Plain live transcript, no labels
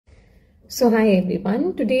So hi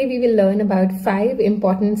everyone, today we will learn about 5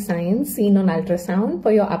 important signs seen on ultrasound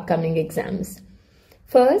for your upcoming exams.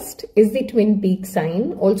 First is the twin peak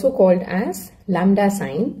sign, also called as lambda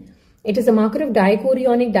sign. It is a marker of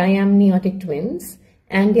dichorionic diamniotic twins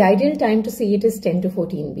and the ideal time to see it is 10 to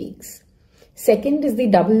 14 weeks. Second is the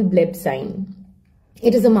double bleb sign.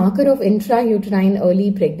 It is a marker of intrauterine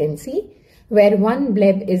early pregnancy where one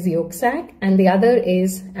bleb is yolk sac and the other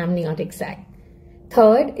is amniotic sac.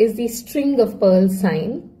 Third is the string of pearls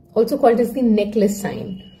sign, also called as the necklace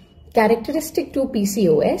sign, characteristic to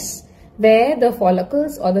PCOS, where the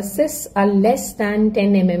follicles or the cysts are less than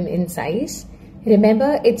 10 mm in size.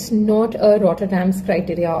 Remember, it's not a Rotterdam's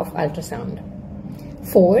criteria of ultrasound.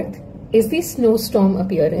 Fourth is the snowstorm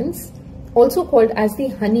appearance, also called as the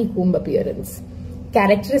honeycomb appearance,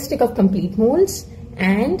 characteristic of complete moles,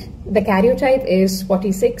 and the karyotype is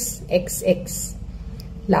 46XX.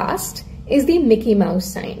 Last is the Mickey Mouse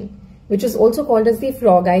sign, which is also called as the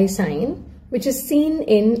frog eye sign, which is seen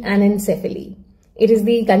in anencephaly. It is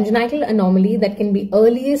the congenital anomaly that can be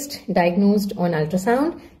earliest diagnosed on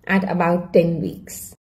ultrasound at about 10 weeks.